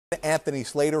Anthony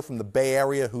Slater from the Bay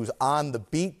Area, who's on the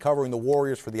beat covering the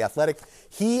Warriors for The Athletic.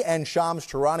 He and Shams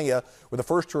Charania were the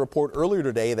first to report earlier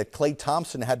today that Klay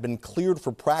Thompson had been cleared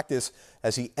for practice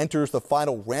as he enters the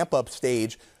final ramp-up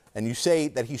stage. And you say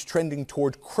that he's trending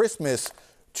toward Christmas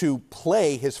to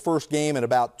play his first game in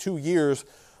about 2 years.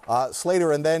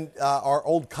 Slater and then our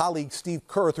old colleague Steve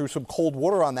Kerr threw some cold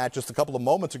water on that just a couple of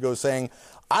moments ago, saying,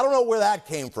 I don't know where that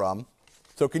came from.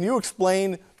 So can you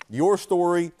explain your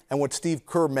story and what Steve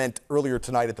Kerr meant earlier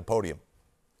tonight at the podium?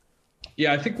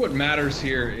 Yeah, I think what matters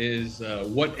here is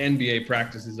what NBA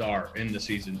practices are in the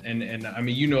season. And I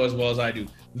mean, you know as well as I do,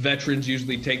 veterans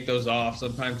usually take those off.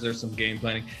 Sometimes there's some game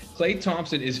planning. Klay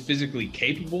Thompson is physically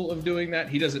capable of doing that.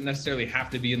 He doesn't necessarily have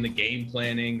to be in the game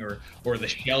planning or the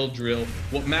shell drill.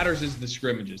 What matters is the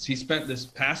scrimmages. He spent this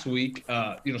past week,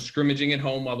 scrimmaging at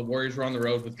home while the Warriors were on the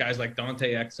road with guys like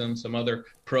Dante Exum, some other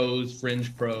pros,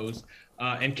 fringe pros.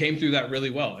 And came through that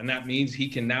really well. And that means he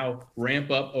can now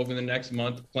ramp up over the next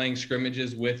month playing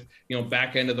scrimmages with,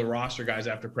 back end of the roster guys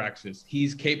after practices.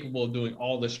 He's capable of doing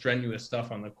all the strenuous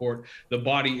stuff on the court. The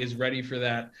body is ready for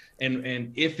that.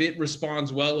 And if it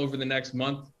responds well over the next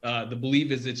month, the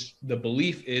belief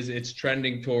is it's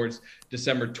trending towards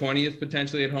December 20th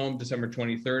potentially at home, December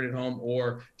 23rd at home,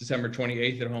 or December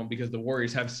 28th at home, because the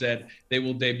Warriors have said they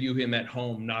will debut him at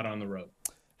home, not on the road.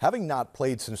 Having not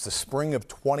played since the spring of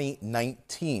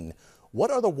 2019, what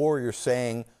are the Warriors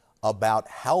saying about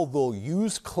how they'll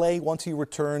use Klay once he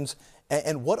returns,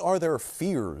 and what are their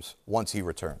fears once he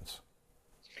returns?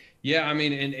 Yeah, I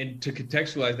mean, and to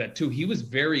contextualize that too, he was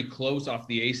very close off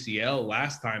the ACL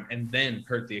last time and then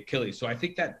hurt the Achilles. So I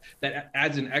think that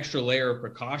adds an extra layer of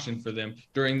precaution for them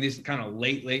during this kind of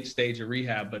late stage of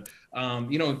rehab. But,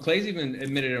 Klay's even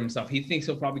admitted himself, he thinks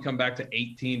he'll probably come back to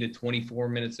 18 to 24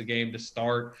 minutes a game to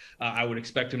start. I would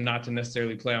expect him not to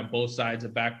necessarily play on both sides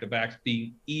of back-to-backs,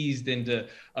 being eased into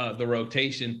the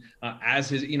rotation as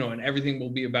his, and everything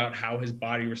will be about how his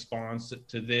body responds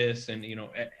to this and,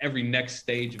 every next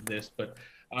stage of this. But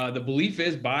the belief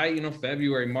is by,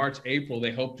 February, March, April,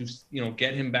 they hope to,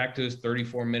 get him back to his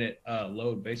 34-minute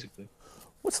load, basically.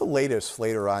 What's the latest,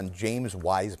 Slater, on James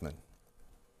Wiseman?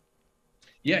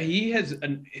 Yeah, he has.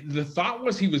 The thought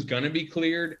was he was going to be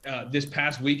cleared this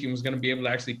past week and was going to be able to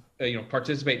actually,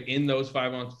 participate in those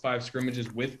 5-on-5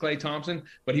 scrimmages with Klay Thompson,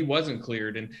 but he wasn't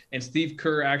cleared. And Steve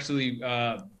Kerr actually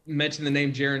mentioned the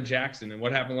name Jaren Jackson and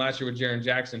what happened last year with Jaren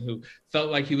Jackson, who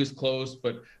felt like he was close,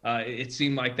 but it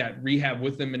seemed like that rehab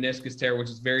with the meniscus tear,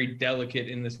 which is very delicate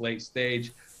in this late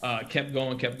stage, kept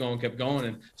going.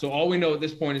 And so all we know at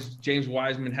this point is James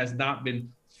Wiseman has not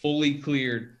been fully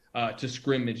cleared to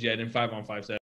scrimmage yet in 5-on-5 settings.